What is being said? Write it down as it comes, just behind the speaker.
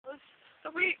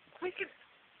we could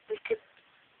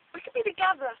be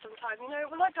together sometime, you know,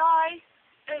 when I die,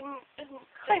 and I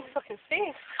don't fucking see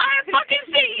you. I fucking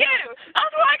see you!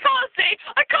 That's what I can't see!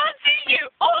 I can't see you!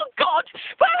 Oh God!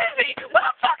 Where is he? Where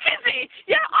the fuck is he?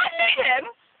 Yeah, I see him!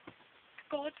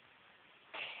 God.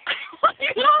 What are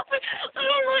you laughing? I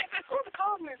don't like this. Oh, the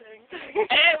car's moving.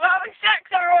 Hey, we're having sex,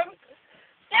 everyone!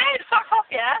 Yeah, fuck off,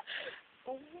 yeah?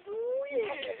 Ooh,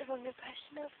 yeah. Wrong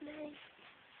impression of me.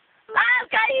 Ah,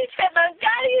 got you, chipmunk!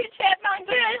 It's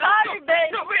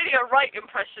not really a right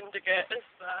impression to get, is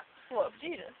there? What, of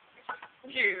Jesus?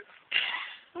 You.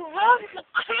 What?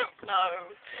 I don't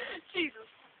know. Jesus.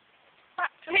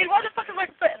 Hey, why the fuck am I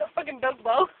putting a fucking dog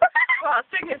bowl? Well, the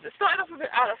thing is, it started off with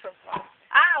an elephant.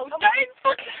 Ow, don't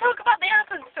fucking talk about the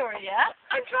elephant story, yeah?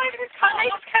 I'm driving a My car.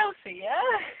 name's Kelsey, yeah?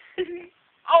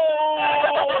 Oh!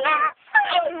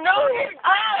 Oh, no, you didn't.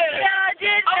 Oh, yeah, I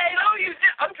did. Oh, no, you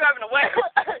didn't. I'm driving away.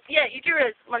 Yeah, you do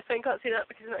realise my phone can't see that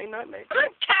because it's not in night mode. I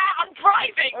don't care. I'm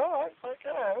driving. Alright,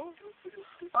 fucking hell.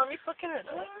 Aren't you fucking it?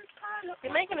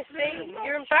 You're making a scene.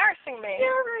 You're embarrassing me.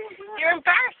 You're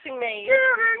embarrassing me.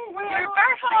 You're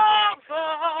embarrassing me.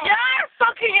 You're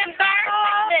fucking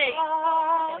embarrassing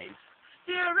me.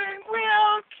 Steering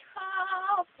wheel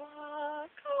cover.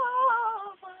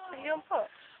 Are you on pot?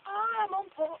 I'm on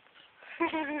pot.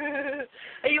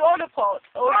 Are you on a pot?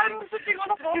 Or I'm sitting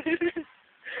on a pot.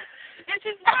 It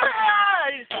is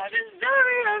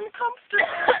very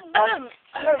uncomfortable.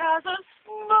 It has a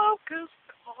smoker's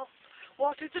cough.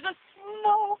 What is it, a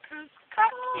smoker's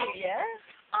cough? Yeah?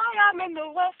 I am in the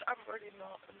West. I'm really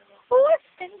not in the West. What's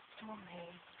this story?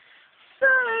 So,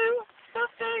 the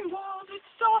thing was, it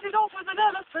started off with an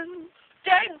elephant.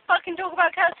 Don't fucking talk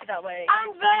about Kelsey that way.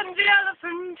 And then the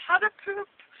elephant had a poop.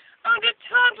 And it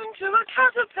turned into a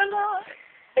caterpillar.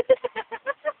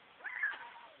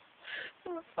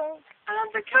 And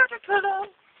the caterpillar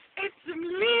ate some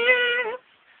leaves.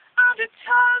 And it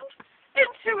turned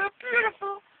into a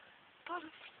beautiful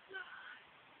butterfly.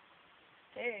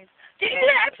 Dude. Did you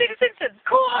actually The Simpsons?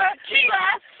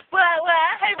 Where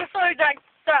Homer followed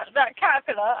that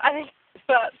caterpillar and he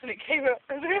burst and it came up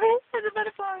as a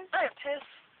butterfly. I am pissed.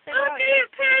 Okay,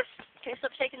 pissed. Can you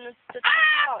stop shaking the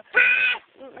Ah!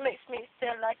 Makes me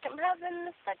feel like I'm having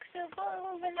a sexual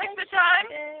Thanks for time.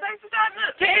 Thanks for time.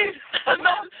 Dude, there's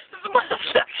a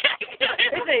motherfucker.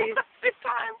 Is he? This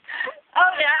time.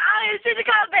 Oh yeah, I see the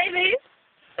car, baby.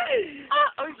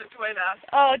 Oh, he's looked away now.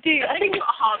 Oh, dude, I think he's got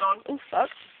a hard on. Oh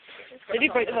fuck. Did he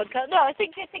break the vodka? No, I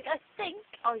think he thinks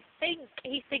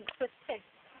we're pissed.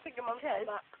 I think I'm on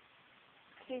back.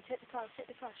 Can you take the car, shake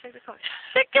the car.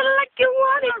 Shake it like you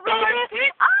want it, baby.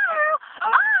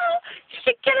 Oh,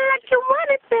 shake it like you want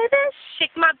it, baby.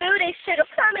 Shake my booty, shit up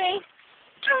for me.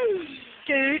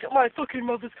 Dude, my fucking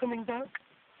mother's coming back.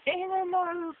 In a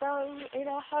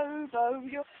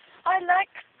hobo, I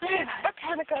like the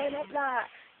kind of going up there.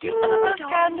 You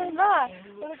kind of like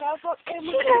when a guy's walking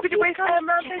with the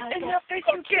camera in your face,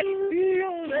 you get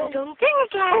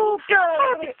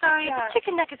sorry,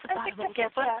 chicken nuggets are bad,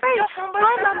 but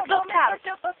my mum looked out.